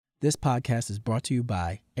This podcast is brought to you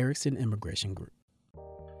by Erickson Immigration Group.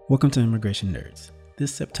 Welcome to Immigration Nerds.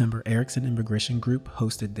 This September, Erickson Immigration Group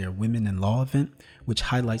hosted their Women in Law event, which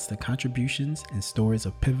highlights the contributions and stories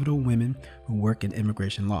of pivotal women who work in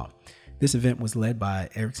immigration law. This event was led by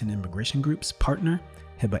Erickson Immigration Group's partner,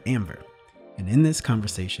 Hiba Amver. And in this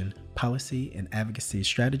conversation, policy and advocacy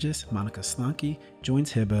strategist Monica Slonky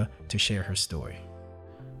joins Hiba to share her story.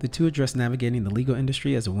 The two address navigating the legal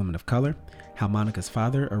industry as a woman of color, how Monica's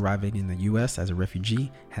father arriving in the U.S. as a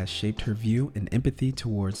refugee has shaped her view and empathy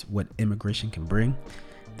towards what immigration can bring,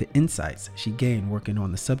 the insights she gained working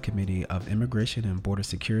on the subcommittee of immigration and border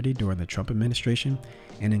security during the Trump administration,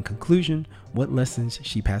 and in conclusion, what lessons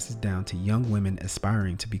she passes down to young women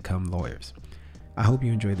aspiring to become lawyers. I hope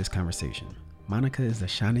you enjoy this conversation. Monica is a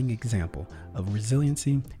shining example of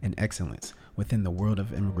resiliency and excellence within the world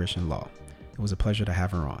of immigration law. It was a pleasure to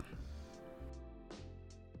have her on.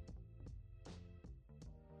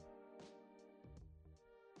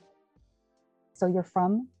 So you're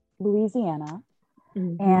from Louisiana,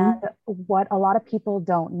 and what a lot of people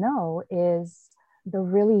don't know is the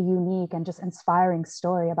really unique and just inspiring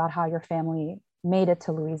story about how your family made it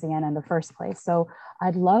to Louisiana in the first place. So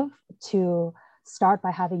I'd love to start by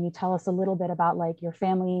having you tell us a little bit about like your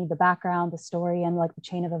family, the background, the story, and like the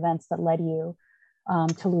chain of events that led you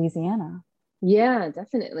to Louisiana. Yeah,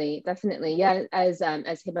 definitely. Yeah, as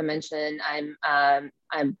Hiba mentioned, I'm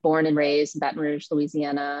born and raised in Baton Rouge,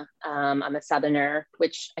 Louisiana. I'm a Southerner,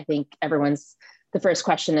 which I think the first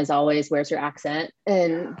question is always, where's your accent?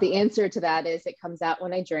 And the answer to that is it comes out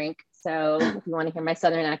when I drink. So if you want to hear my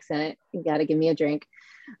Southern accent, you got to give me a drink.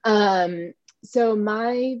 So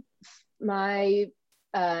my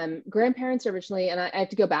grandparents originally, and I have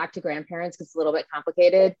to go back to grandparents because it's a little bit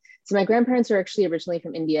complicated. So my grandparents are actually originally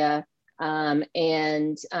from India.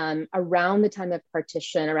 And around the time of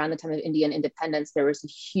partition, around the time of Indian independence, there was a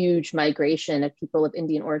huge migration of people of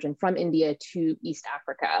Indian origin from India to East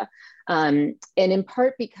Africa. And in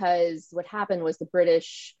part because what happened was the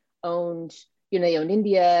British owned, they owned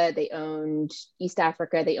India, they owned East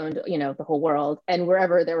Africa, they owned, the whole world. And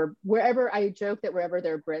wherever I joke that wherever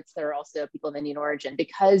there are Brits, there are also people of Indian origin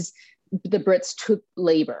because the Brits took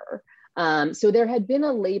labor. So there had been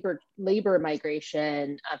a labor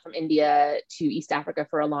migration from India to East Africa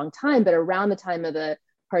for a long time, but around the time of the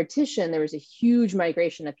partition, there was a huge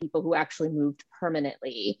migration of people who actually moved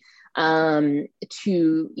permanently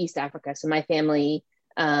to East Africa. So my family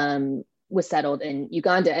was settled in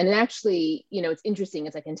Uganda, and it actually, it's interesting.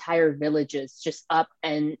 It's like entire villages just up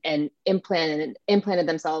and implanted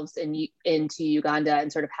themselves into Uganda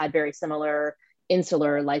and sort of had very similar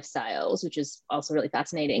insular lifestyles, which is also really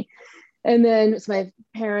fascinating. And then, so my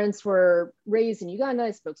parents were raised in Uganda.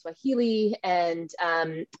 I spoke Swahili, and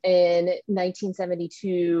in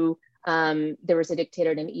 1972, there was a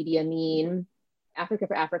dictator named Idi Amin, Africa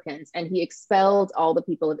for Africans, and he expelled all the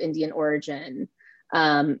people of Indian origin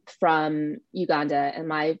from Uganda. And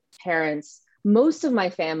my parents, most of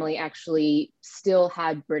my family actually still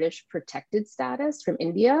had British protected status from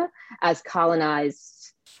India as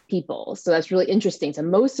colonized people. So that's really interesting. So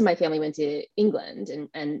most of my family went to England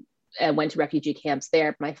and went to refugee camps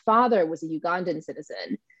there. My father was a Ugandan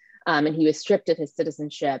citizen, and he was stripped of his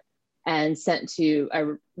citizenship and sent to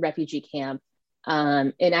a refugee camp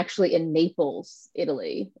and actually in Naples,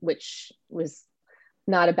 Italy, which was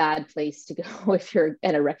not a bad place to go if you're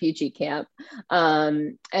in a refugee camp.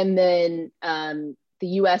 And then the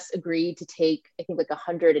US agreed to take, I think, like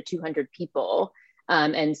 100 to 200 people.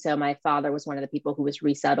 And so my father was one of the people who was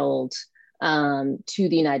resettled to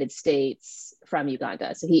the United States from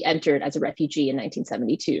Uganda. So he entered as a refugee in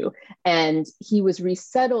 1972. And he was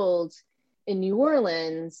resettled in New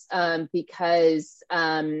Orleans because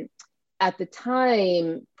at the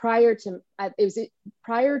time, prior to the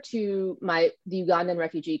Ugandan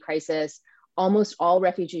refugee crisis, almost all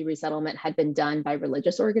refugee resettlement had been done by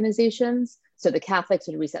religious organizations. So the Catholics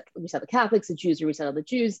would resettle the Catholics, the Jews would resettle the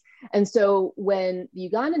Jews. And so when the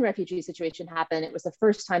Ugandan refugee situation happened, it was the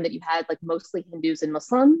first time that you had like mostly Hindus and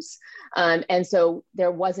Muslims. And so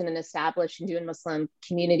there wasn't an established Hindu and Muslim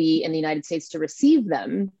community in the United States to receive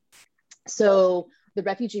them. So the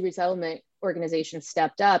refugee resettlement organization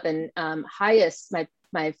stepped up, and HIAS,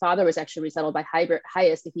 my father was actually resettled by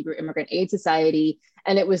HIAS, the Hebrew Immigrant Aid Society.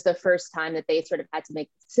 And it was the first time that they sort of had to make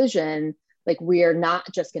the decision, like, we are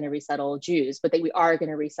not just going to resettle Jews, but that we are going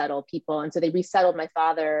to resettle people. And so they resettled my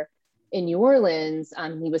father in New Orleans.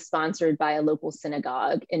 He was sponsored by a local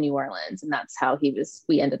synagogue in New Orleans. And that's how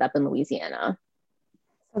we ended up in Louisiana.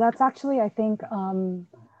 So that's actually, I think,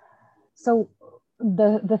 so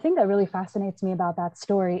the thing that really fascinates me about that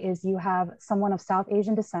story is you have someone of South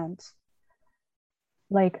Asian descent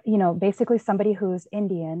like, you know, basically somebody who's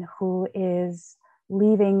Indian, who is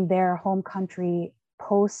leaving their home country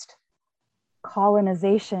post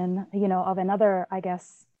colonization, you know, of another, I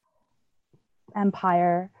guess,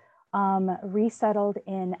 empire, resettled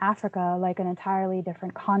in Africa, like an entirely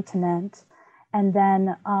different continent, and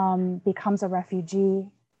then becomes a refugee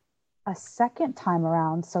a second time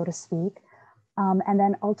around, so to speak. And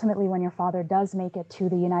then ultimately, when your father does make it to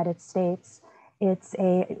the United States, it's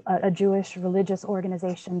a Jewish religious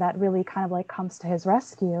organization that really kind of like comes to his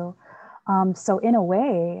rescue. So in a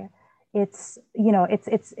way, it's, you know, it's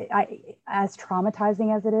as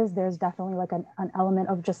traumatizing as it is, there's definitely like an element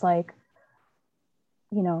of just like,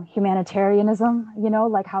 you know, humanitarianism, you know,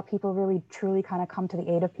 like how people really truly kind of come to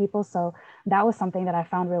the aid of people. So that was something that I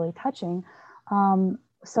found really touching.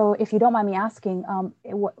 So if you don't mind me asking,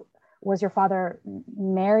 was your father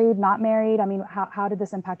married, not married? I mean, how did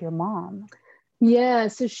this impact your mom? Yeah,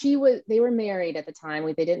 so they were married at the time.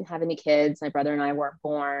 They didn't have any kids. My brother and I weren't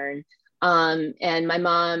born. And my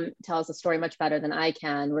mom tells the story much better than I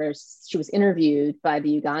can, where she was interviewed by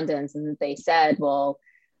the Ugandans and they said, well,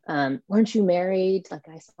 weren't you married? Like,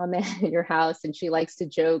 I saw a man in your house. And she likes to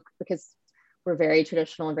joke because we're very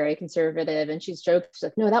traditional and very conservative. And she's joked,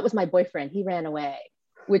 like, no, that was my boyfriend. He ran away,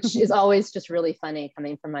 which is always just really funny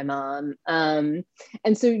coming from my mom. And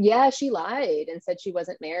so, yeah, she lied and said she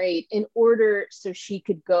wasn't married in order so she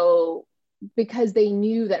could go, because they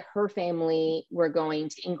knew that her family were going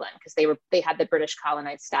to England because they had the British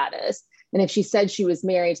colonized status. And if she said she was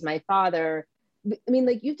married to my father, I mean,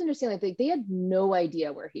 like, you have to understand, like, they had no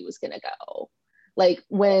idea where he was going to go. Like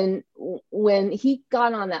when he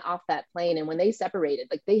got off that plane and when they separated,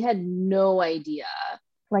 like, they had no idea.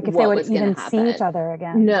 Like if they would even see each other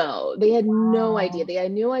again. No, they had no idea. They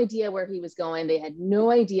had no idea where he was going. They had no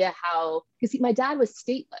idea how, because my dad was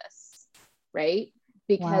stateless, right?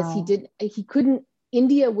 Because he couldn't,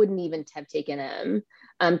 India wouldn't even have taken him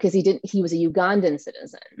because he was a Ugandan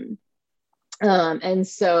citizen. And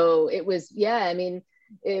so it was, I mean,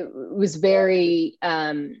 it was very,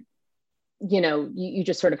 you know, you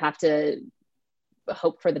just sort of have to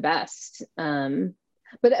hope for the best.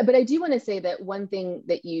 But I do want to say that one thing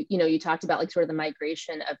that you talked about, like, sort of the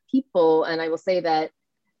migration of people. And I will say that,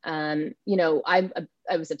 you know, I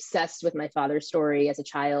was obsessed with my father's story as a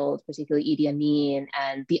child, particularly Idi Amin,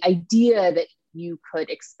 and the idea that you could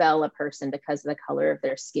expel a person because of the color of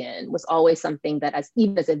their skin was always something that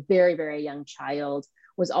even as a very, very young child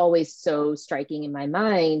was always so striking in my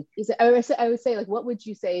mind. I would say, like, what would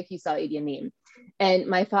you say if you saw Idi Amin? And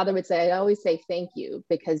my father would say, I always say, thank you,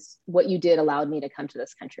 because what you did allowed me to come to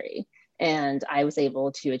this country. And I was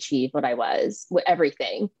able to achieve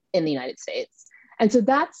everything in the United States. And so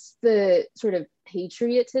that's the sort of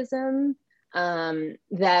patriotism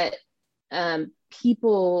that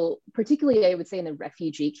people, particularly I would say in the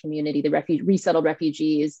refugee community, the resettled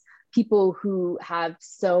refugees, people who have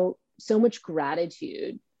so much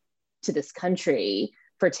gratitude to this country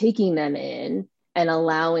for taking them in and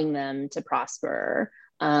allowing them to prosper.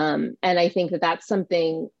 And I think that that's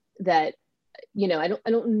something that, you know, I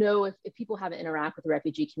don't know if people haven't interacted with the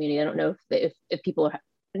refugee community. I don't know if people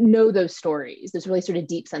know those stories. There's really sort of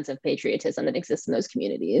deep sense of patriotism that exists in those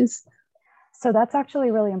communities. So that's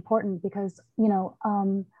actually really important because, you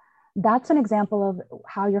know, that's an example of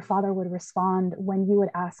how your father would respond when you would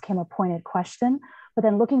ask him a pointed question. But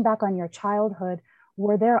then looking back on your childhood,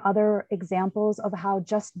 were there other examples of how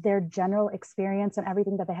just their general experience and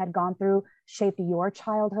everything that they had gone through shaped your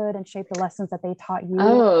childhood and shaped the lessons that they taught you?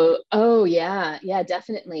 Oh yeah,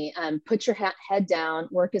 definitely. Put your head down,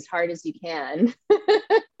 work as hard as you can.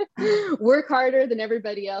 Work harder than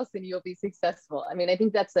everybody else and you'll be successful. I mean, I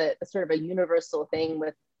think that's a sort of a universal thing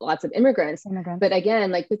with lots of immigrants. But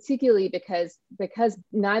again, like, particularly because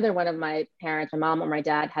neither one of my parents, my mom or my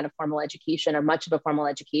dad, had a formal education or much of a formal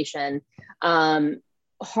education,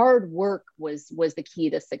 hard work was the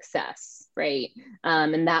key to success, right?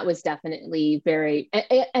 And that was definitely very,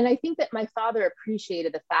 and I think that my father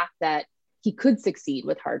appreciated the fact that he could succeed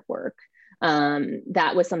with hard work.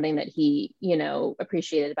 That was something that he, you know,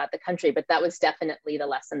 appreciated about the country, but that was definitely the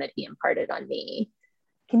lesson that he imparted on me.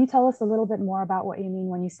 Can you tell us a little bit more about what you mean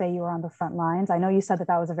when you say you were on the front lines? I know you said that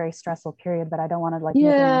was a very stressful period, but I don't want to make any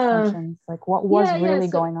assumptions. Like, what was really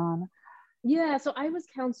going on? Yeah, so I was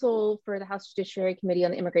counsel for the House Judiciary Committee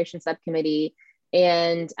on the Immigration Subcommittee.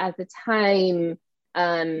 And at the time,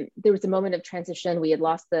 there was a moment of transition. We had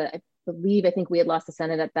lost I think we had lost the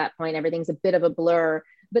Senate at that point. Everything's a bit of a blur,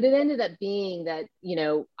 but it ended up being that, you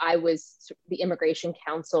know, I was the immigration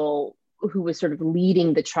counsel who was sort of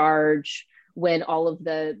leading the charge when all of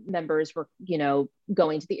the members were, you know,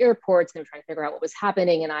 going to the airports and they were trying to figure out what was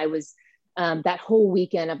happening. And I was that whole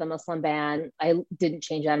weekend of the Muslim ban, I didn't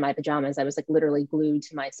change out of my pajamas. I was like literally glued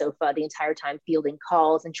to my sofa the entire time, fielding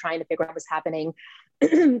calls and trying to figure out what was happening,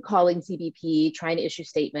 calling CBP, trying to issue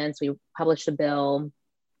statements. We published a bill.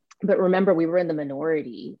 But remember, we were in the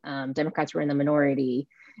minority. Democrats were in the minority,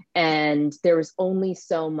 and there was only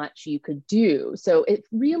so much you could do. So it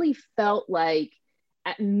really felt like,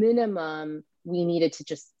 at minimum, we needed to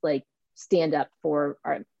just like stand up for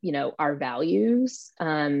our, our values,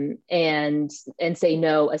 and say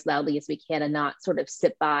no as loudly as we can, and not sort of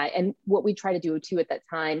sit by. And what we try to do too at that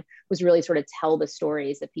time was really sort of tell the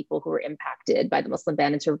stories of people who were impacted by the Muslim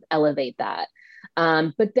ban and sort of elevate that.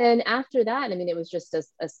 But then after that, I mean, it was just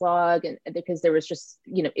a slog, and because there was just,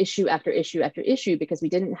 issue after issue after issue, because we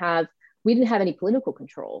didn't have any political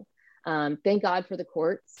control. Thank God for the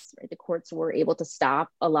courts, right? The courts were able to stop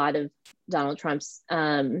a lot of Donald Trump's,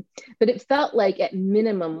 but it felt like at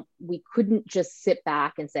minimum, we couldn't just sit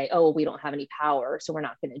back and say, oh, we don't have any power, so we're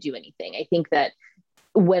not going to do anything. I think that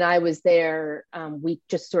when I was there, we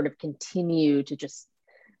just sort of continued to just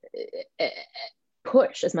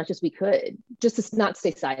push as much as we could, just to not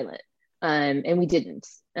stay silent. And we didn't.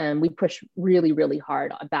 We pushed really, really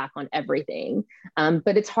hard back on everything.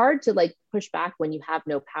 But it's hard to like push back when you have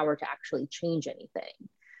no power to actually change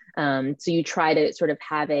anything. So you try to sort of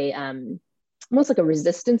have a almost like a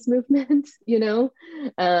resistance movement,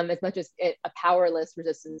 as much as a powerless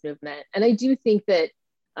resistance movement. And I do think that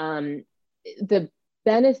the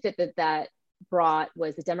benefit that brought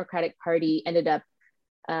was the Democratic Party ended up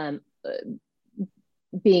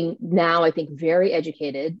being now, I think, very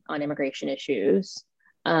educated on immigration issues.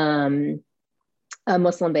 No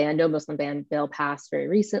Muslim ban bill passed very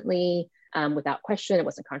recently, without question. It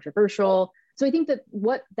wasn't controversial. So I think that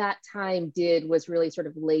what that time did was really sort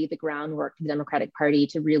of lay the groundwork for the Democratic Party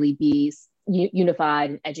to really be unified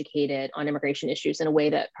and educated on immigration issues in a way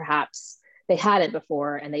that perhaps they hadn't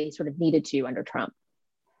before, and they sort of needed to under Trump.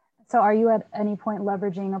 So are you at any point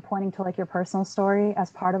leveraging or pointing to like your personal story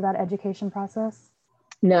as part of that education process?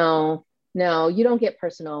 No, you don't get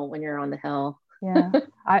personal when you're on the Hill. Yeah,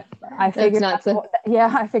 I figured I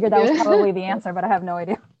figured that was probably the answer, but I have no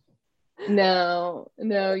idea. No,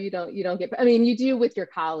 you don't get, I mean, you do with your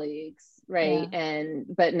colleagues, right? Yeah.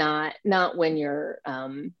 But not when you're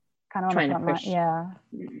kind of trying to push. Yeah.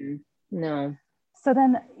 No. So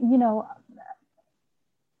then,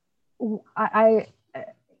 I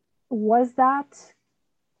was that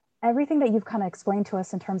everything that you've kind of explained to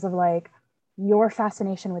us in terms of like your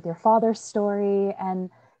fascination with your father's story and,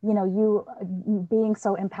 you being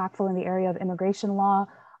so impactful in the area of immigration law.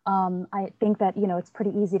 I think that, it's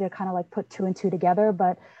pretty easy to kind of like put two and two together,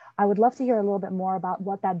 but I would love to hear a little bit more about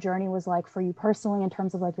what that journey was like for you personally in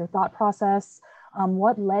terms of like your thought process.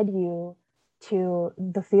 What led you to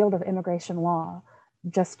the field of immigration law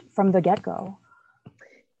just from the get-go?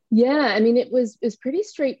 Yeah, I mean, it was pretty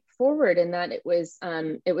straightforward in that it was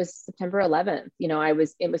September 11th.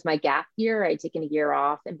 It was my gap year. I'd taken a year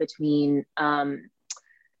off in between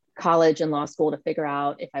college and law school to figure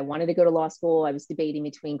out if I wanted to go to law school. I was debating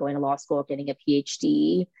between going to law school or getting a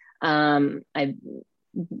PhD. I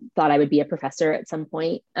thought I would be a professor at some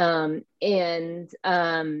point. And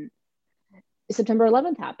September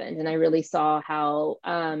 11th happened, and I really saw how,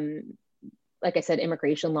 like I said,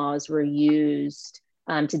 immigration laws were used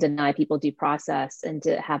to deny people due process and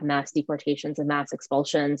to have mass deportations and mass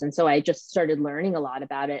expulsions. And so I just started learning a lot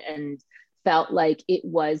about it and felt like it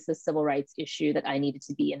was the civil rights issue that I needed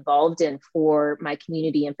to be involved in for my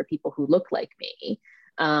community and for people who look like me.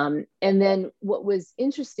 And then what was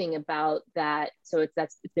interesting about that, so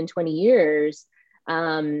it's been 20 years,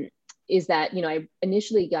 is that, I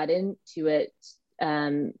initially got into it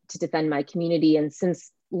to defend my community. And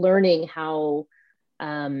since learning how,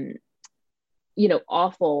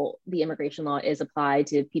 awful the immigration law is applied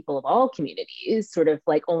to people of all communities, sort of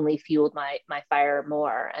like only fueled my fire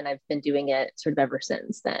more. And I've been doing it sort of ever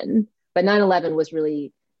since then. But 9/11 was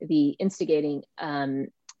really the instigating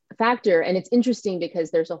factor. And it's interesting because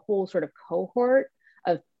there's a whole sort of cohort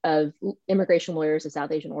of immigration lawyers of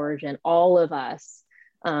South Asian origin. All of us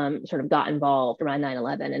sort of got involved around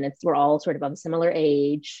 9/11, and we're all sort of of a similar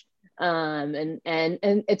age. And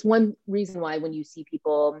it's one reason why when you see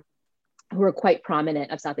people who are quite prominent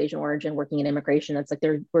of South Asian origin working in immigration, it's like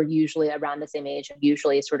we're usually around the same age, and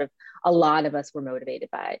usually sort of a lot of us were motivated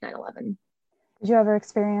by 9/11. Did you ever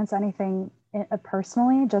experience anything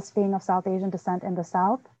personally, just being of South Asian descent in the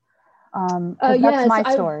South? That's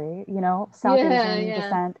my story, South Asian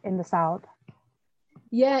descent in the South.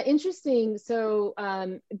 Yeah, interesting. So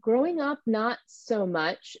growing up, not so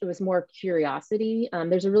much. It was more curiosity.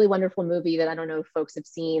 There's a really wonderful movie that I don't know if folks have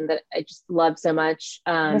seen that I just love so much.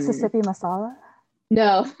 Mississippi Masala?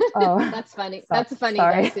 No, Oh, that's funny. so, That's a funny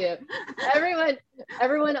sorry. guy too. Everyone,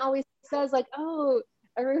 everyone always says like, oh,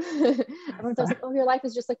 everyone says like, oh, your life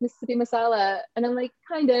is just like Mississippi Masala, and I'm like,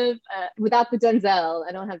 kind of, without the Denzel.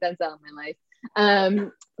 I don't have Denzel in my life.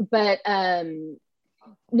 But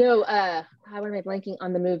no, how am I blanking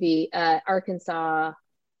on the movie? Arkansas.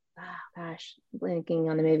 Oh, gosh, blanking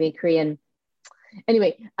on the movie. Korean.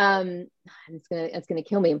 Anyway, it's gonna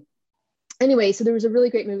kill me. Anyway, so there was a really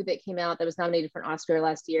great movie that came out that was nominated for an Oscar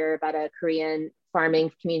last year about a Korean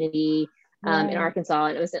farming community in Arkansas,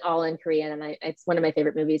 and it was all in Korean, and it's one of my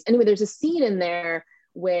favorite movies. Anyway, there's a scene in there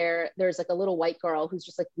where there's like a little white girl who's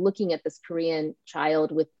just like looking at this Korean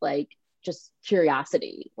child with like just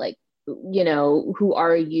curiosity, like, you know, who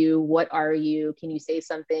are you? What are you? Can you say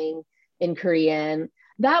something in Korean?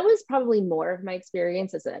 That was probably more of my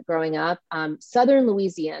experience as growing up. Southern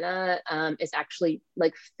Louisiana is actually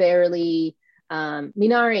like fairly,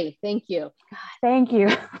 Minari, thank you. God. Thank you.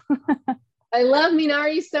 I love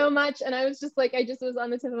Minari so much. And I was just like, I just was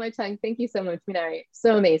on the tip of my tongue. Thank you so much, Minari.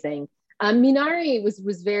 So amazing. Minari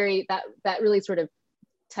was very, that really sort of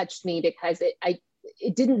touched me because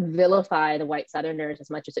it didn't vilify the white Southerners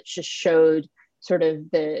as much as it just showed sort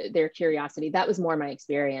of their curiosity. That was more my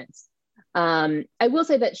experience. I will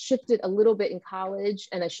say that shifted a little bit in college,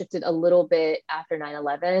 and I shifted a little bit after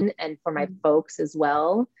 9/11 and for my folks as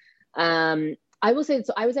well. I will say,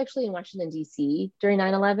 so I was actually in Washington, D.C. during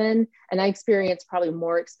 9/11, and I experienced probably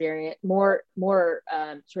more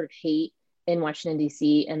sort of hate in Washington,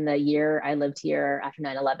 D.C. in the year I lived here after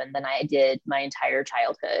 9/11 than I did my entire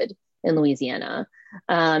childhood in Louisiana.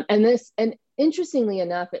 And interestingly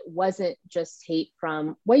enough, it wasn't just hate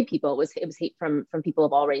from white people. It was hate from people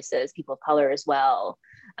of all races, people of color as well.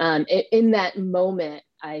 In that moment,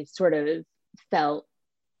 I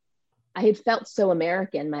had felt so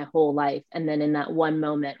American my whole life. And then in that one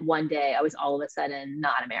moment, one day, I was all of a sudden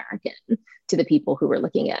not American to the people who were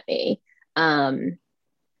looking at me.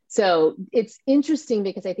 So it's interesting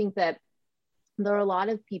because I think that there are a lot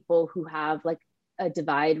of people who have like a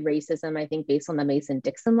divide racism, I think, based on the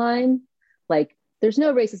Mason-Dixon line. Like, there's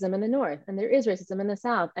no racism in the North and there is racism in the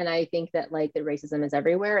South. And I think that like the racism is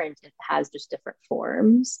everywhere and it has just different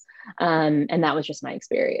forms. And that was just my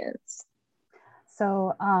experience.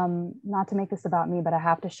 So not to make this about me, but I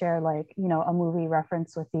have to share like, you know, a movie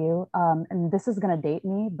reference with you. And this is going to date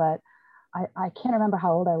me, but I can't remember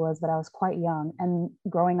how old I was, but I was quite young. And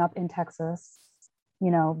growing up in Texas,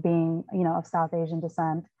 you know, being, you know, of South Asian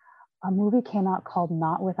descent, a movie came out called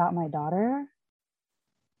Not Without My Daughter.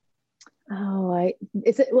 Oh, I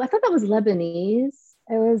thought that was Lebanese.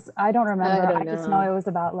 It was, I don't remember. I just know it was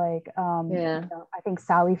about like, you know, I think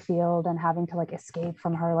Sally Field and having to like escape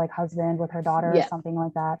from her like husband with her daughter or something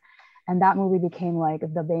like that. And that movie became like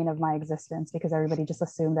the bane of my existence because everybody just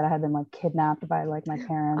assumed that I had been like kidnapped by like my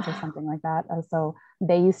parents or something like that. So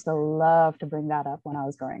they used to love to bring that up when I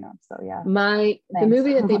was growing up. So yeah. The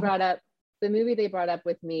movie that they brought up, the movie they brought up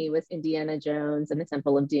with me was Indiana Jones and the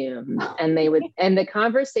Temple of Doom. And and the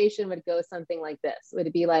conversation would go something like this. Would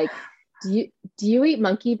it be like, do you eat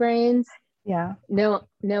monkey brains? Yeah. No,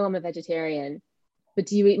 I'm a vegetarian. But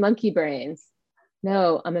do you eat monkey brains?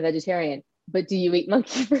 No, I'm a vegetarian. But do you eat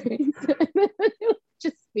monkey brains?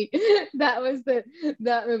 Just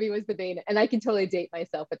that movie was the bane. And I can totally date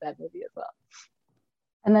myself with that movie as well.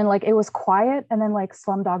 And then like it was quiet, and then like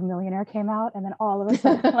Slumdog Millionaire came out, and then all of a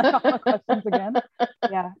sudden like all the questions again.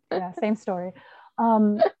 Yeah, same story.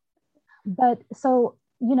 But so,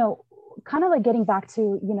 you know, kind of like getting back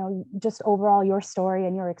to, you know, just overall your story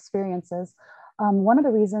and your experiences. One of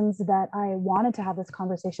the reasons that I wanted to have this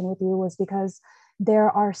conversation with you was because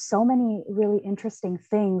there are so many really interesting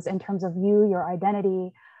things in terms of you, your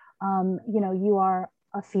identity. You know, you are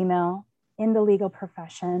a female in the legal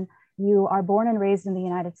profession. You are born and raised in the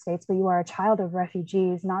United States, but you are a child of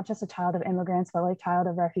refugees, not just a child of immigrants, but like child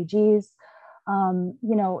of refugees. You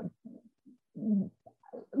know,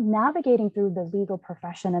 navigating through the legal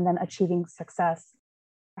profession and then achieving success,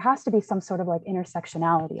 there has to be some sort of like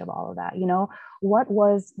intersectionality of all of that. You know, what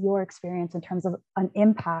was your experience in terms of an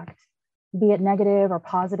impact, be it negative or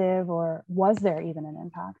positive, or was there even an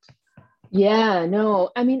impact? Yeah, no,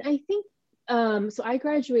 I mean, I think, so I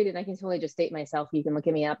graduated, I can totally just date myself, you can look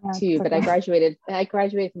at me up too, but I graduated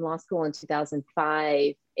from law school in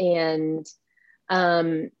 2005. And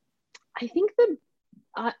I think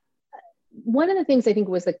one of the things I think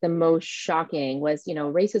was like the most shocking was, you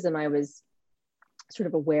know, racism I was sort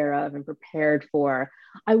of aware of and prepared for.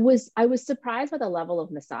 I was surprised by the level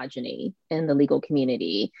of misogyny in the legal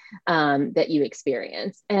community that you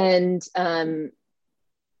experience, and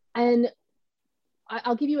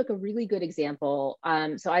I'll give you like a really good example.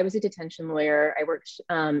 So I was a detention lawyer. I worked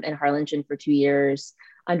in Harlingen for 2 years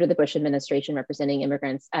under the Bush administration, representing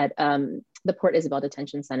immigrants at the Port Isabel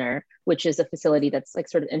Detention Center, which is a facility that's like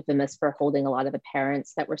sort of infamous for holding a lot of the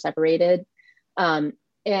parents that were separated. And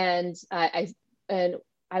I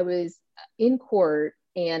was in court,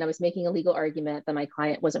 and I was making a legal argument that my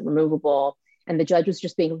client wasn't removable, and the judge was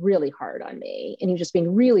just being really hard on me, and he was just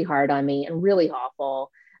being really hard on me and really awful.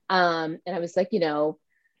 And I was like,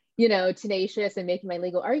 tenacious and making my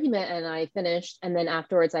legal argument, and I finished. And then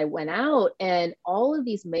afterwards I went out, and all of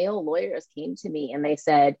these male lawyers came to me and they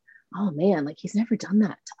said, oh man, like he's never done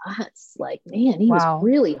that to us. Like, man, he was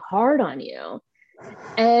really hard on you.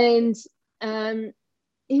 And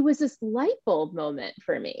it was this light bulb moment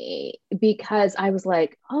for me, because I was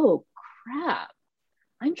like, oh crap,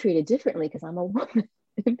 I'm treated differently because I'm a woman.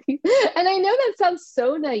 And I know that sounds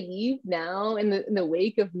so naive now in the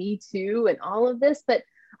wake of Me Too and all of this, but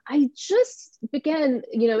I just began,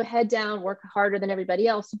 head down, work harder than everybody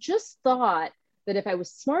else. Just thought that if I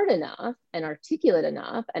was smart enough and articulate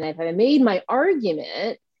enough, and if I made my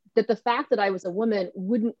argument, that the fact that I was a woman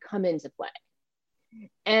wouldn't come into play.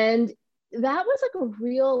 And that was like a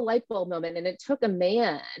real light bulb moment. And it took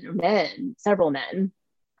several men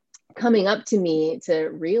coming up to me to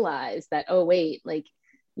realize that, oh, wait, like,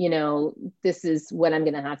 this is what I'm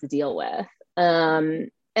going to have to deal with. So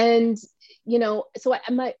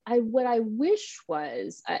what I wish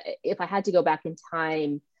was, if I had to go back in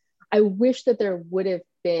time, I wish that there would have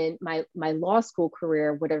been, my law school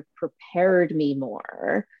career would have prepared me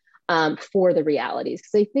more for the realities.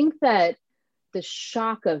 Because I think that the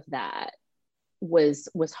shock of that was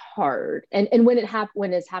hard. And when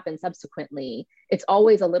it's happened subsequently, it's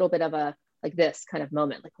always a little bit of a, like this kind of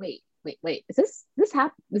moment, like, wait, is this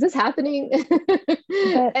happening?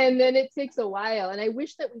 And then it takes a while. And I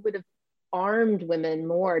wish that we would have armed women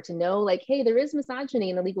more to know, like, hey, there is misogyny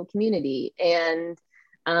in the legal community, and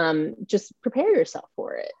just prepare yourself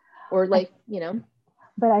for it. Or like,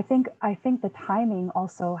 But I think the timing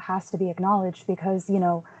also has to be acknowledged, because, you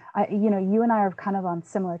and I are kind of on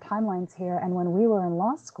similar timelines here. And when we were in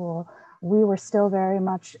law school, we were still very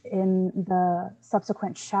much in the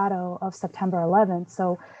subsequent shadow of September 11th.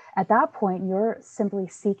 So at that point, you're simply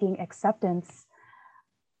seeking acceptance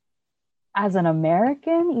as an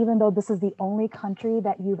American, even though this is the only country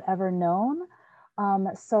that you've ever known.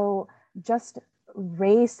 So just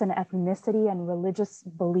race and ethnicity and religious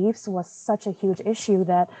beliefs was such a huge issue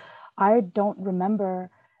that I don't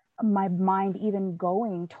remember my mind even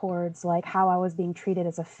going towards like how I was being treated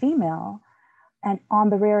as a female. And on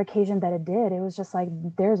the rare occasion that it did, it was just like,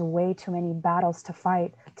 there's way too many battles to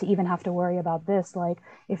fight to even have to worry about this. Like,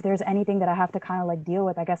 if there's anything that I have to kind of like deal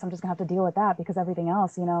with, I guess I'm just gonna have to deal with that, because everything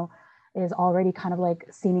else, is already kind of like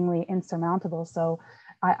seemingly insurmountable. So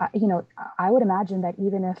I would imagine that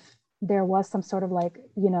even if there was some sort of like,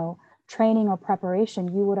 training or preparation,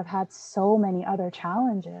 you would have had so many other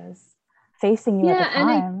challenges facing you at the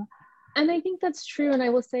time. And I think that's true. And I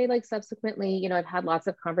will say, like, subsequently, I've had lots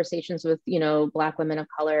of conversations with, Black women of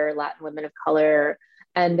color, Latin women of color,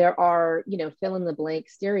 and there are, fill in the blank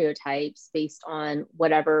stereotypes based on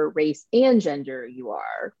whatever race and gender you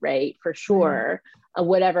are, right? For sure.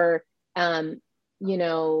 Whatever,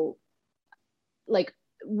 like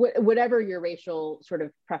whatever your racial sort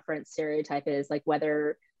of preference stereotype is, like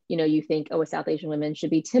whether, you think, oh, South Asian women should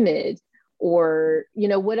be timid, or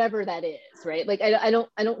whatever that is, right? Like I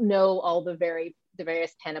don't know all the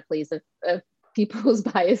various panoplies of people's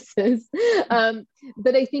biases,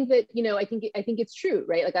 but I think that I think it's true,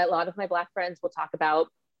 right? Like a lot of my Black friends will talk about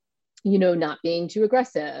not being too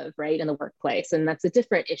aggressive, right, in the workplace, and that's a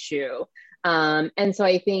different issue. And so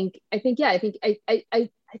I think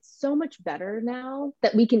it's so much better now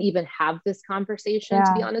that we can even have this conversation,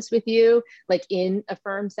 to be honest with you, like in a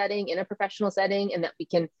firm setting, in a professional setting, and that we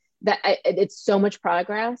can. It's so much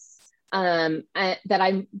progress that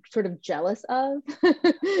I'm sort of jealous of,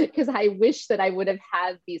 because I wish that I would have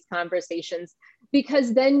had these conversations,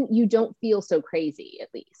 because then you don't feel so crazy, at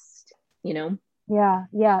least, Yeah.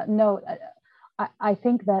 No, I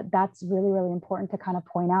think that that's really, really important to kind of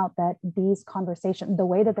point out that these conversations, the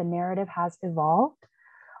way that the narrative has evolved,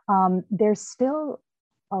 there's still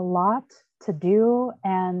a lot to do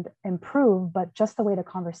and improve, but just the way the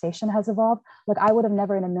conversation has evolved, like I would have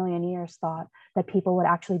never in a million years thought that people would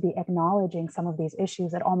actually be acknowledging some of these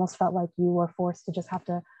issues. It almost felt like you were forced to just have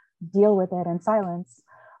to deal with it in silence.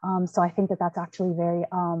 So I think that that's actually very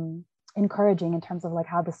encouraging in terms of like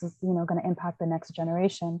how this is, you know, going to impact the next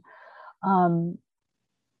generation.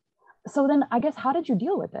 So then I guess, how did you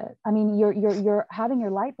deal with it? I mean, you're having your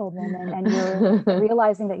light bulb moment and you're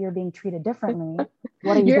realizing that you're being treated differently.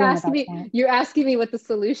 What are you doing at that point? You're asking me what the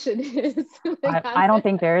solution is. I don't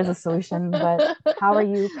think there is a solution, but how are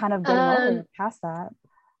you kind of getting over past that?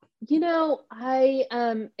 You know,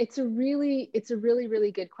 it's a really,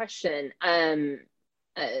 really good question.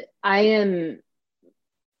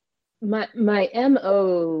 My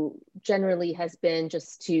MO generally has been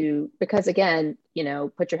just to, because again, you know,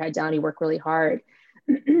 put your head down, you work really hard,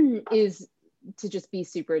 is to just be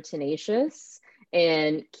super tenacious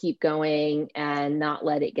and keep going and not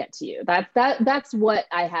let it get to you. That's what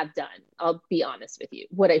I have done. I'll be honest with you.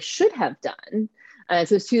 What I should have done,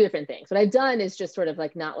 so it's two different things. What I've done is just sort of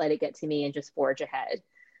like not let it get to me and just forge ahead.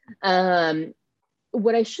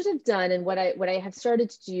 What I should have done, and what I have started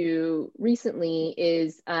to do recently,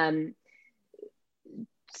 is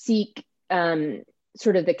seek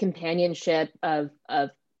sort of the companionship of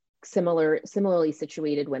similarly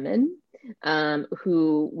situated women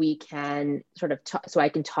who we can sort of talk, so I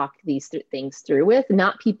can talk these things through with,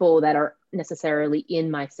 not people that are necessarily in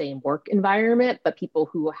my same work environment, but people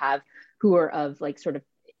who are of like sort of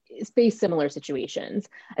face similar situations.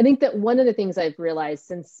 I think that one of the things I've realized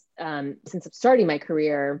since starting my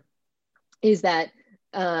career is that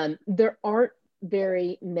there aren't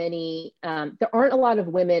very many, there aren't a lot of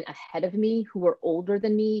women ahead of me who are older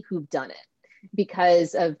than me who've done it,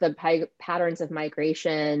 because of the patterns of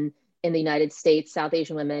migration in the United States. South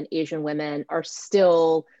Asian women, Asian women are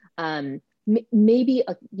still maybe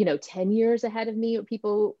 10 years ahead of me,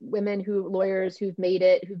 women lawyers who've made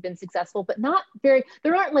it, who've been successful, but not very,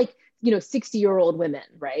 there aren't like 60-year-old women,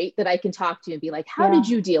 right, that I can talk to and be like, how did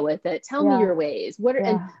you deal with it? Tell me your ways.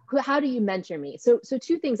 How do you mentor me? So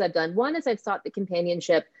two things I've done. One is I've sought the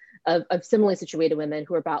companionship of similarly situated women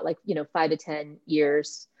who are about 5 to 10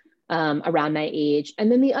 years around my age.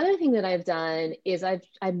 And then the other thing that I've done is I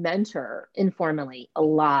mentor informally a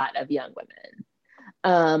lot of young women.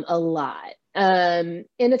 A lot. And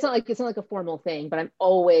it's not like a formal thing, but I'm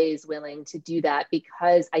always willing to do that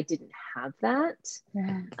because I didn't have that.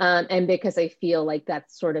 Yeah. And because I feel like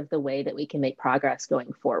that's sort of the way that we can make progress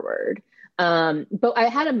going forward. But I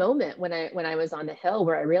had a moment when I was on the Hill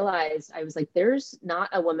where I realized, I was like, there's not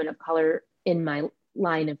a woman of color in my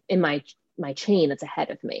line in my chain that's ahead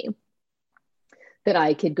of me that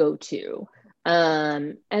I could go to.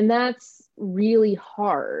 And that's really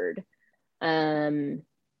hard. And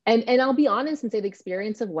I'll be honest and say the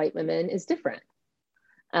experience of white women is different.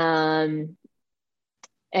 And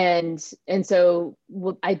so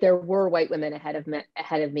there were white women ahead of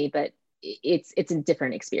me, but it's a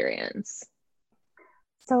different experience.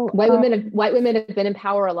 So white women have been in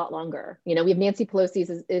power a lot longer. We have Nancy Pelosi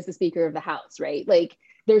is the Speaker of the House, right? Like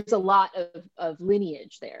there's a lot of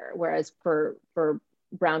lineage there, whereas for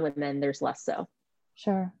brown women, there's less so.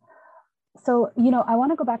 Sure. So, I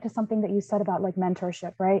want to go back to something that you said about like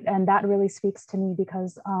mentorship, right? And that really speaks to me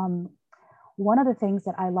because one of the things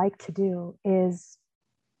that I like to do is,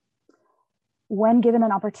 when given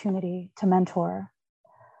an opportunity to mentor,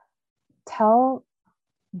 tell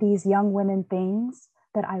these young women things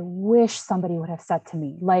that I wish somebody would have said to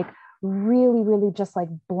me, like really, really just like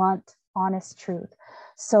blunt, honest truth.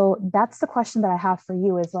 So that's the question that I have for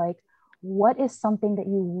you is like, what is something that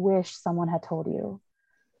you wish someone had told you?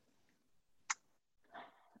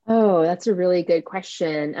 Oh, that's a really good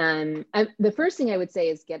question. The first thing I would say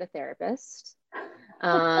is get a therapist.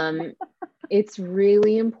 It's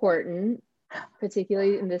really important,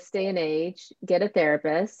 particularly in this day and age, get a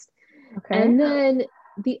therapist. Okay. And then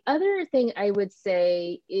the other thing I would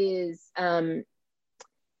say is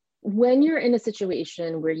when you're in a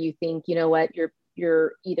situation where you think, you know what,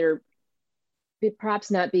 you're either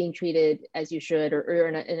perhaps not being treated as you should,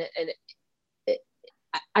 or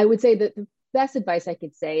I would say that the best advice I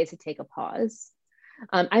could say is to take a pause.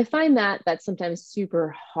 I find that that's sometimes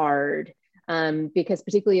super hard because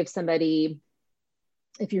particularly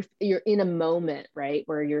if you're in a moment, right,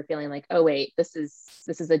 where you're feeling like, oh wait, this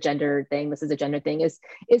is a gender thing, is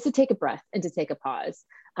to take a breath and to take a pause.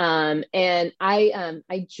 And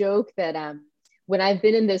I joke that when I've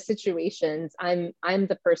been in those situations, I'm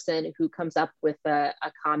the person who comes up with a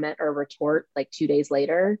comment or a retort like 2 days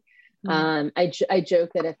later. I joke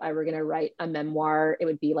that if I were going to write a memoir, it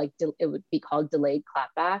would be called Delayed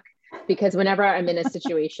Clapback, because whenever I'm in a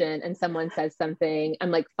situation and someone says something, I'm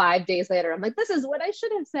like 5 days later, I'm like, this is what I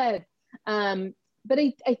should have said. But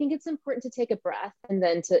I think it's important to take a breath and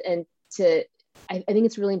then to I think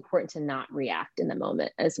it's really important to not react in the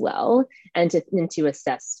moment as well, and to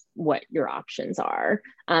assess what your options are.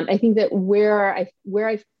 I think that where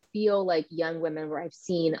I feel like young women, where I've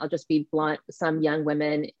seen, I'll just be blunt, some young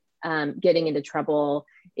women getting into trouble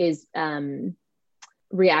is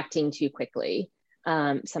reacting too quickly,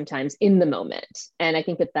 sometimes in the moment. And I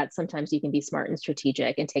think that sometimes you can be smart and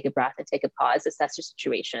strategic and take a breath and take a pause, assess your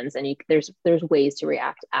situations, and there's ways to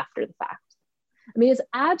react after the fact. I mean, it's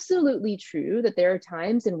absolutely true that there are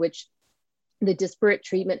times in which the disparate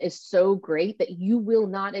treatment is so great that you will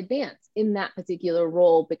not advance in that particular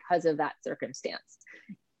role because of that circumstance.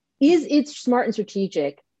 Is it smart and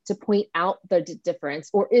strategic to point out the difference,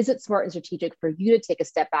 or is it smart and strategic for you to take a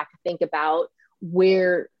step back and think about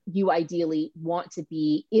where you ideally want to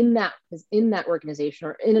be in that organization,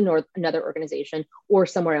 or in another organization, or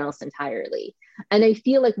somewhere else entirely? And I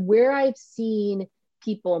feel like where I've seen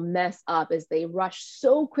people mess up is they rush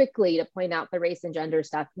so quickly to point out the race and gender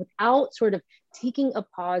stuff without sort of taking a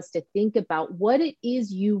pause to think about what it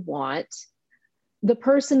is you want, the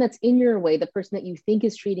person that's in your way, the person that you think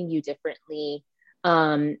is treating you differently.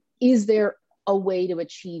 Is there a way to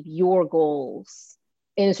achieve your goals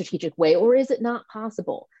in a strategic way, or is it not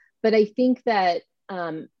possible? But I think that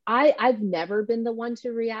I've never been the one to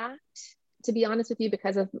react, to be honest with you,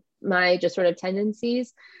 because of my just sort of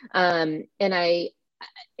tendencies. And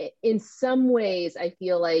in some ways, I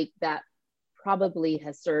feel like that probably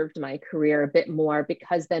has served my career a bit more,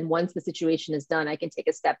 because then once the situation is done, I can take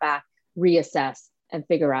a step back, reassess, and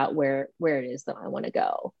figure out where it is that I want to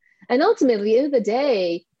go. And ultimately, at the end of the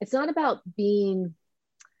day, it's not about being,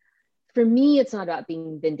 for me, it's not about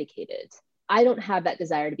being vindicated. I don't have that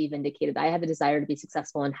desire to be vindicated. I have a desire to be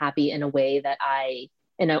successful and happy in a way that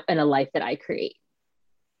in a life that I create.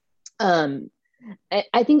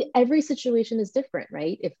 I think every situation is different,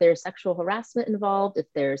 right? If there's sexual harassment involved, if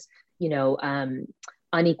there's,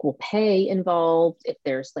 unequal pay involved, if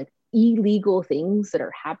there's like illegal things that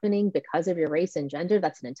are happening because of your race and gender,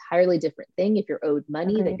 that's an entirely different thing. If you're owed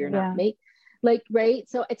money that you're not making, right?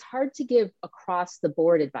 So it's hard to give across the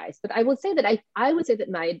board advice, but I would say that I would say that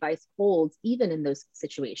my advice holds even in those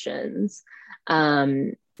situations.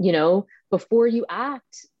 Before you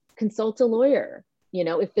act, consult a lawyer.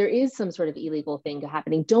 If there is some sort of illegal thing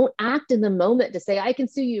happening, don't act in the moment to say, I can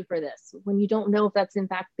sue you for this, when you don't know if that's in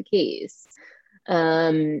fact the case.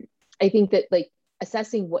 I think that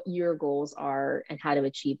assessing what your goals are and how to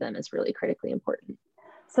achieve them is really critically important.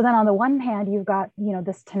 So then on the one hand, you've got,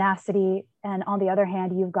 this tenacity, and on the other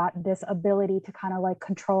hand, you've got this ability to kind of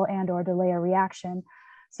control and or delay a reaction.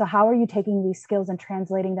 So how are you taking these skills and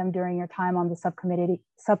translating them during your time on the subcommittee,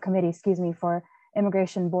 for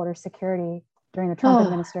immigration border security during the Trump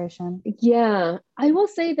administration? Yeah, I will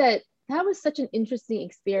say that was such an interesting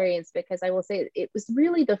experience, because I will say it was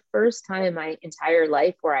really the first time in my entire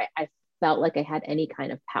life where I felt like I had any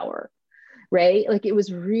kind of power, right? It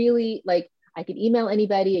was really I could email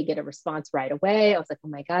anybody and get a response right away. I was like, oh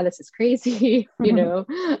my God, this is crazy,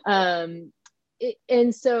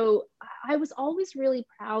 and so I was always really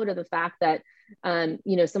proud of the fact that,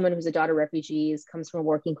 someone who's a daughter of refugees, comes from a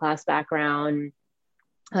working class background,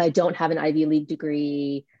 I don't have an Ivy League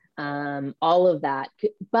degree, all of that.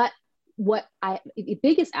 But the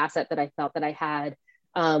biggest asset that I felt that I had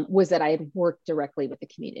was that I had worked directly with the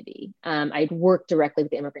community. I'd worked directly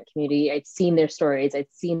with the immigrant community. I'd seen their stories,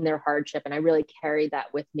 I'd seen their hardship, and I really carried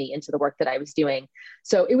that with me into the work that I was doing.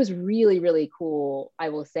 So it was really, really cool, I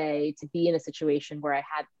will say, to be in a situation where I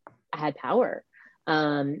had power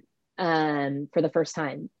for the first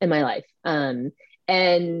time in my life.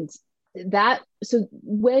 So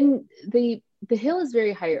when the Hill is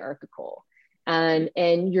very hierarchical,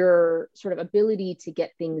 and your sort of ability to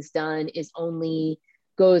get things done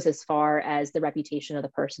goes as far as the reputation of the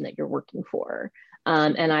person that you're working for.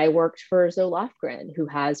 And I worked for Zoe Lofgren, who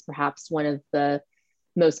has perhaps one of the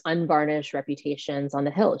most unvarnished reputations on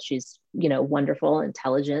the Hill. She's, wonderful,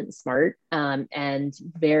 intelligent, smart, and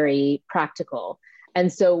very practical.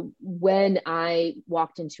 And so when I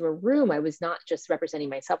walked into a room, I was not just representing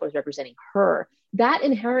myself, I was representing her. That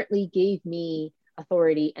inherently gave me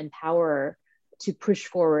authority and power to push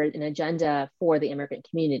forward an agenda for the immigrant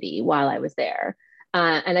community while I was there.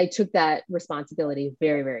 And I took that responsibility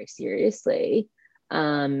very, very seriously.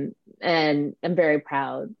 And I'm very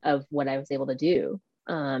proud of what I was able to do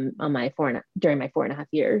during my 4.5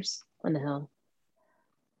 years on the Hill.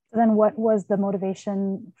 So then what was the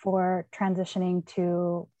motivation for transitioning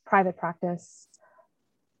to private practice?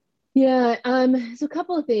 Yeah, so a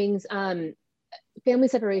couple of things. Family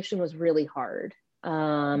separation was really hard.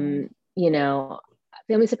 Family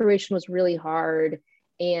separation was really hard.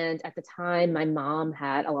 And at the time, my mom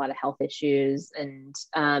had a lot of health issues, and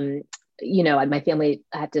you know, my family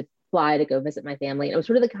had to fly to go visit my family. And it was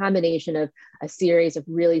sort of the combination of a series of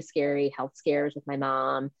really scary health scares with my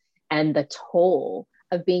mom and the toll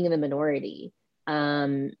of being in the minority,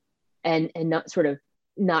 and not sort of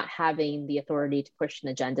not having the authority to push an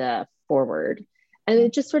agenda forward. And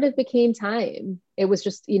it just sort of became time. It was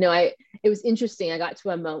just, you know, it was interesting. I got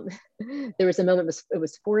to a moment, there was a moment, it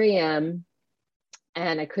was 4 a.m.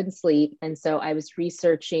 and I couldn't sleep. And so I was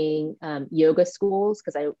researching yoga schools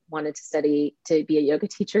because I wanted to study to be a yoga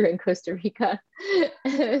teacher in Costa Rica.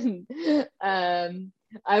 And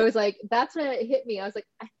I was like, that's when it hit me. I was like,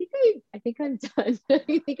 I think I'm done.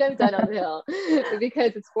 I think I'm done on the hill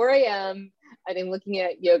because it's 4 a.m. and I'm looking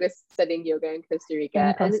at studying yoga in Costa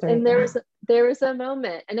Rica. And there was a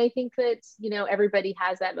moment. And I think that, you know, everybody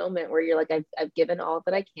has that moment where you're like, I've given all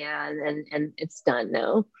that I can and it's done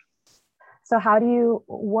now. So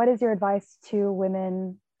what is your advice to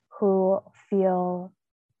women who feel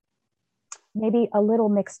maybe a little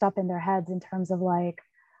mixed up in their heads in terms of like,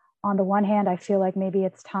 on the one hand, I feel like maybe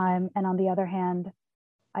it's time. And on the other hand,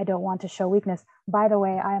 I don't want to show weakness. By the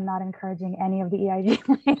way, I am not encouraging any of the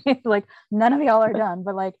EIG, like none of y'all are done,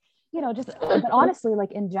 but like, you know, but honestly,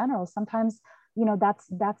 like in general, sometimes, you know, that's,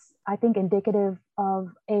 I think, indicative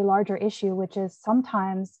of a larger issue, which is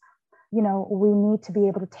sometimes, you know, we need to be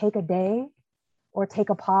able to take a day or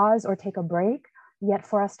take a pause or take a break. Yet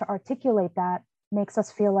for us to articulate that makes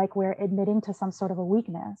us feel like we're admitting to some sort of a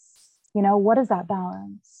weakness. You know, what is that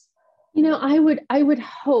balance? You know, I would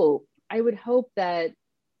hope that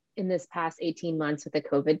in this past 18 months with the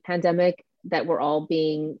COVID pandemic, that we're all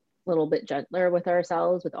being a little bit gentler with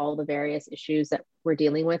ourselves with all the various issues that we're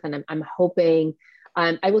dealing with. And I'm hoping,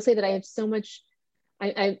 I will say that I have so much,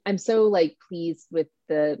 I'm so like pleased with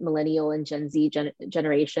the millennial and Gen Z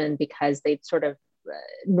generation because they've sort of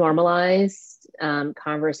normalized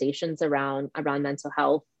conversations around mental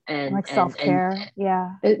health and like self-care.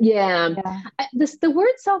 The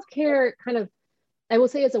word self-care kind of, I will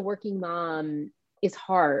say as a working mom, is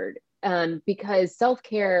hard because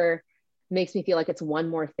self-care makes me feel like it's one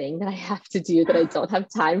more thing that I have to do that I don't have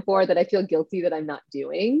time for, that I feel guilty that I'm not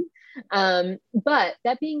doing. But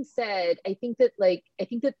that being said, I think that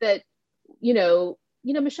you know,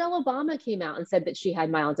 Michelle Obama came out and said that she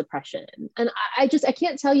had mild depression. And I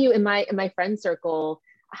can't tell you in my friend circle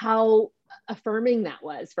how affirming that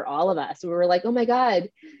was for all of us. We were like, oh my God,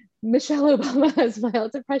 Michelle Obama has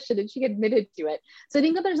mild depression and she admitted to it. So I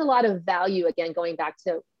think that there's a lot of value, again, going back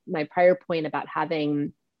to my prior point about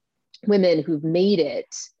having women who've made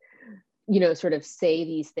it, you know, sort of say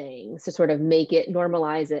these things to sort of make it,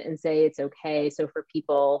 normalize it and say it's okay. So for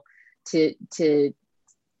people to you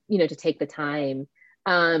know, to take the time.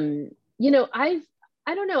 You know, I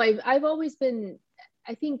don't know, I've always been,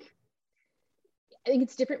 I think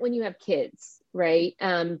it's different when you have kids, right?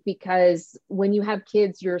 Because when you have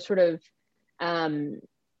kids, you're sort of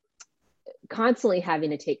constantly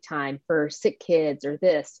having to take time for sick kids or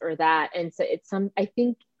this or that. And so I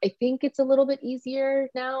think it's a little bit easier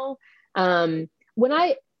now. When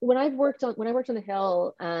I worked on the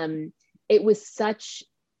Hill, it was such,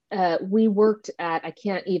 we worked at, I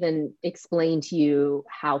can't even explain to you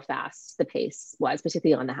how fast the pace was,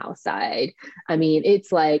 particularly on the house side. I mean,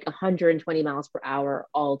 it's like 120 miles per hour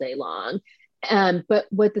all day long. But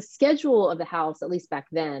what the schedule of the house, at least back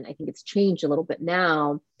then, I think it's changed a little bit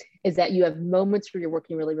now, is that you have moments where you're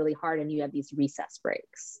working really, really hard and you have these recess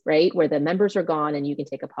breaks, right? Where the members are gone and you can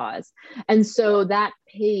take a pause. And so that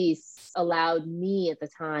pace allowed me at the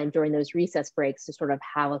time during those recess breaks to sort of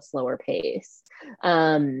have a slower pace.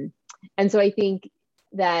 And so I think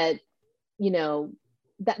that, you know,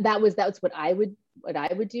 that's what I would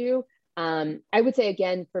do. I would say,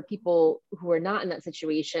 again, for people who are not in that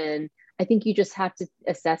situation, I think you just have to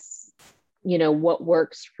assess, you know, what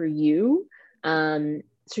works for you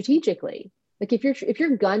strategically. Like if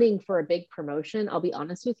you're gunning for a big promotion, I'll be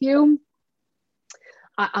honest with you,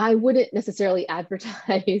 I wouldn't necessarily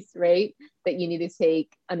advertise, right, that you need to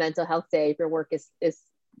take a mental health day if your work is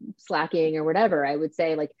slacking or whatever. I would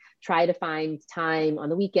say, like, try to find time on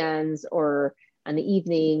the weekends or on the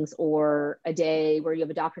evenings or a day where you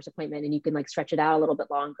have a doctor's appointment and you can like stretch it out a little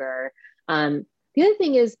bit longer. The other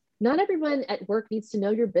thing is, not everyone at work needs to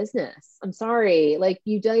know your business. I'm sorry, like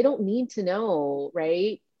they don't need to know,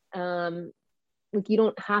 right? Like you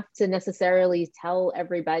don't have to necessarily tell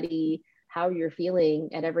everybody how you're feeling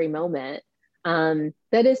at every moment. That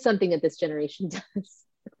is something that this generation does.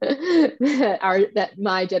 that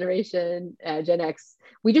my generation, Gen X,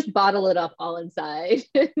 we just bottle it up all inside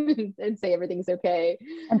and say everything's okay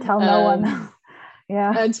and tell no one.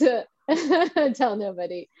 Yeah. Tell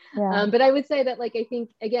nobody. Yeah. But I would say that, like, I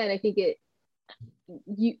think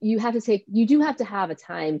you have to you do have to have a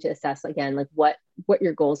time to assess, again, like what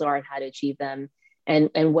your goals are and how to achieve them. And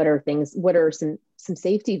what are some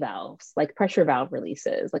safety valves, like pressure valve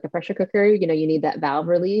releases, like a pressure cooker, you need that valve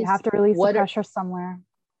release. You have to release the pressure somewhere.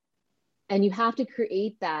 And you have to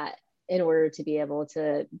create that in order to be able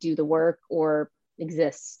to do the work or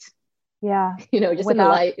exist. Yeah. Just without, in the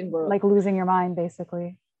light and world. Like losing your mind,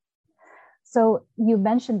 basically. So you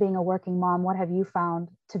mentioned being a working mom. What have you found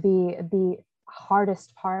to be the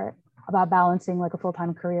hardest part about balancing like a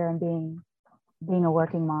full-time career and being a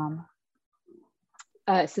working mom?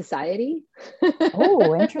 Society.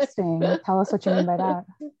 Oh, interesting. Tell us what you mean by that.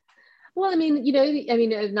 Well, I'm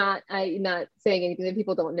not saying anything that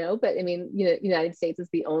people don't know, but United States is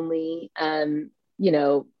the only,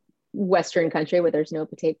 Western country where there's no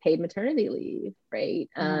paid maternity leave, right?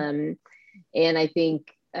 And I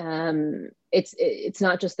think it's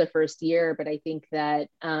not just the first year, but I think that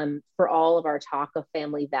for all of our talk of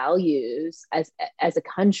family values as a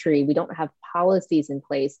country, we don't have policies in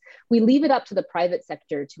place. We leave it up to the private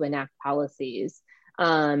sector to enact policies.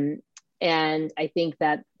 And I think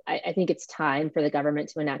that I think it's time for the government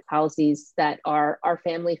to enact policies that are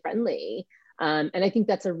family friendly. And I think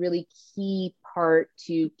that's a really key part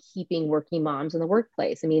to keeping working moms in the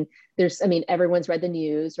workplace. Everyone's read the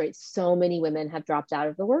news, right? So many women have dropped out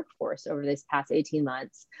of the workforce over this past 18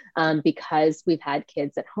 months because we've had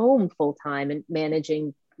kids at home full time, and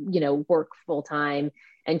managing, work full time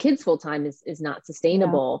and kids full time is not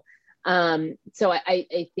sustainable. Yeah. So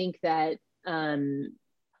I think that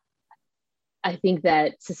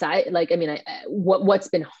society, what's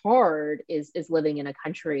been hard is living in a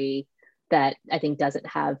country that I think doesn't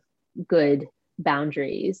have good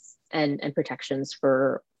boundaries and protections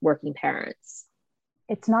for working parents.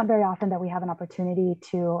 It's not very often that we have an opportunity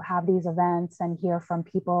to have these events and hear from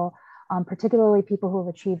people, particularly people who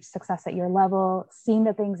have achieved success at your level, seen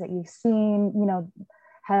the things that you've seen,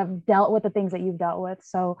 have dealt with the things that you've dealt with.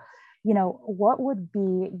 So, what would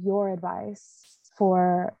be your advice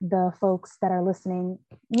for the folks that are listening,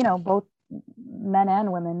 both men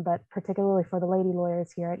and women, but particularly for the lady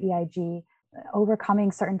lawyers here at EIG,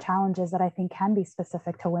 overcoming certain challenges that I think can be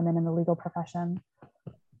specific to women in the legal profession?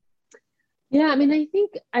 Yeah, I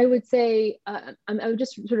think I would say, I would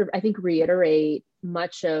just sort of, I think, reiterate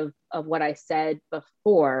much of what I said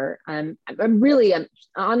before. I'm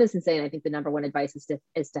honest in saying I think the number one advice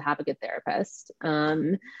is to have a good therapist.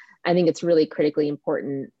 I think it's really critically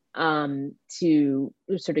important to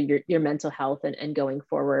sort of your mental health and going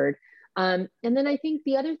forward. And then I think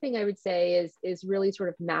the other thing I would say is really sort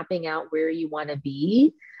of mapping out where you want to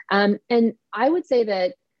be. And I would say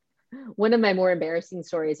that one of my more embarrassing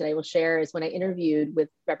stories that I will share is when I interviewed with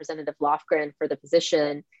Representative Lofgren for the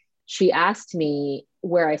position. She asked me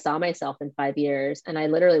where I saw myself in 5 years, and I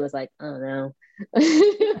literally was like, "Oh no." I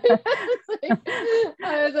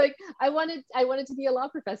was like, I wanted to be a law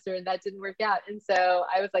professor, and that didn't work out. And so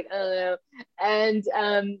I was like, "Oh no." And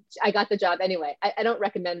I got the job anyway. I don't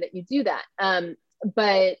recommend that you do that.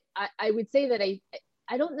 But I would say that I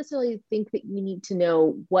don't necessarily think that you need to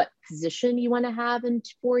know what position you want to have in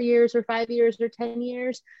 4 years or 5 years or 10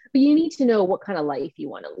 years, but you need to know what kind of life you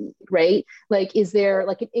want to lead, right? Like, is there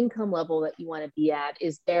like an income level that you want to be at?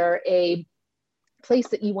 Is there a place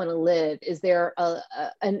that you want to live? Is there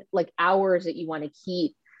like hours that you want to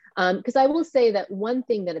keep? Because I will say that one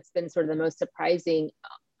thing that it's been sort of the most surprising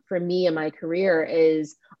for me in my career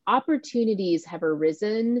is opportunities have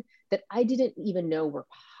arisen that I didn't even know were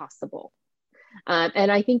possible. And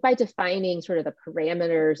I think by defining sort of the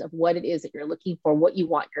parameters of what it is that you're looking for, what you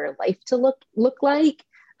want your life to look like,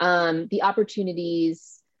 the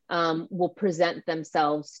opportunities will present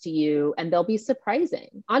themselves to you, and they'll be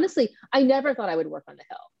surprising. Honestly, I never thought I would work on the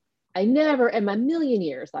Hill. I never in my million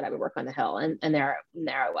years thought I would work on the Hill, and there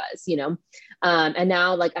I was, and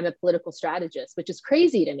now like I'm a political strategist, which is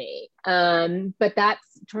crazy to me. But that's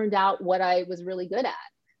turned out what I was really good at.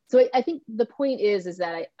 So I think the point is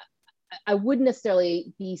that I wouldn't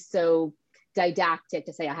necessarily be so didactic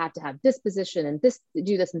to say I have to have this position and this,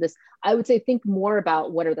 do this and this. I would say think more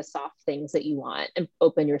about what are the soft things that you want and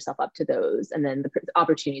open yourself up to those, and then the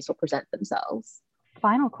opportunities will present themselves.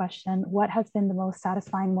 Final question: what has been the most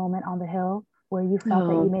satisfying moment on the Hill where you felt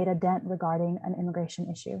that you made a dent regarding an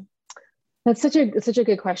immigration issue? That's such a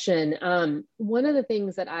good question. One of the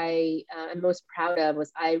things that I am most proud of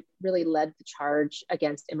was I really led the charge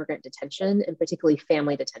against immigrant detention, and particularly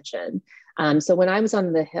family detention. So when I was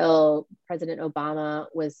on the Hill, President Obama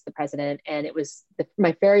was the president, and it was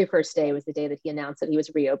my very first day was the day that he announced that he was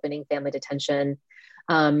reopening family detention.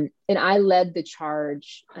 And I led the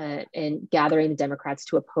charge in gathering the Democrats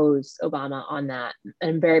to oppose Obama on that. And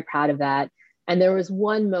I'm very proud of that. And there was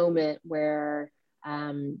one moment where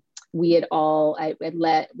we'd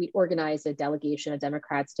organized a delegation of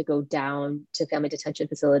Democrats to go down to family detention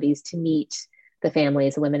facilities to meet the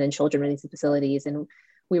families, the women and children in these facilities. And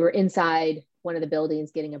we were inside one of the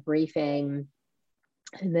buildings getting a briefing.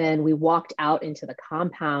 And then we walked out into the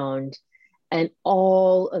compound, and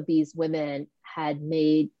all of these women had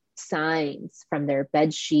made signs from their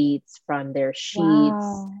bed sheets, from their sheets,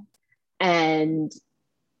 wow. And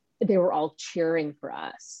they were all cheering for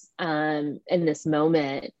us in this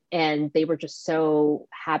moment. And they were just so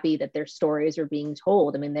happy that their stories were being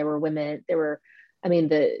told. I mean, there were women,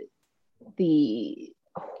 the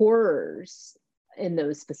horrors in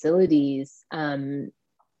those facilities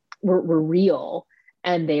were real.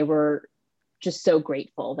 And they were just so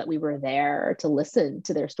grateful that we were there to listen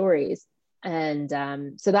to their stories. And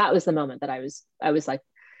so that was the moment that I was like,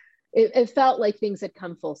 it felt like things had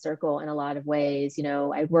come full circle in a lot of ways. You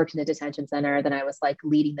know, I worked in a detention center, then I was like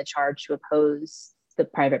leading the charge to oppose the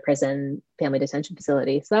private prison family detention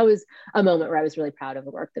facility. So that was a moment where I was really proud of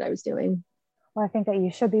the work that I was doing. Well, I think that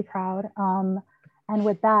you should be proud. And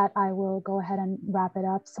with that, I will go ahead and wrap it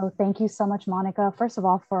up. So thank you so much, Monica, first of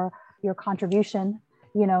all, for your contribution,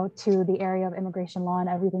 you know, to the area of immigration law and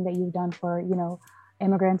everything that you've done for, you know,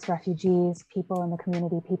 immigrants, refugees, people in the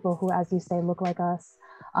community, people who, as you say, look like us.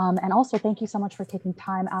 And also thank you so much for taking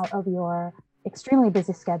time out of your extremely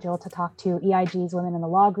busy schedule to talk to EIG's Women in the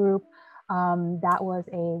Law Group. That was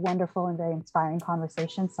a wonderful and very inspiring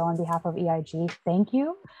conversation. So on behalf of EIG, thank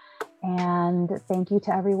you. And thank you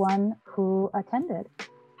to everyone who attended.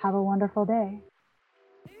 Have a wonderful day.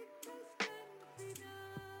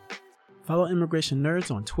 Follow Immigration Nerds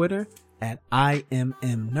on Twitter at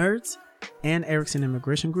IMMNerds and Erickson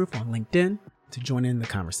Immigration Group on LinkedIn to join in the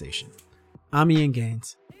conversation. I'm Ian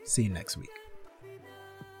Gaines. See you next week.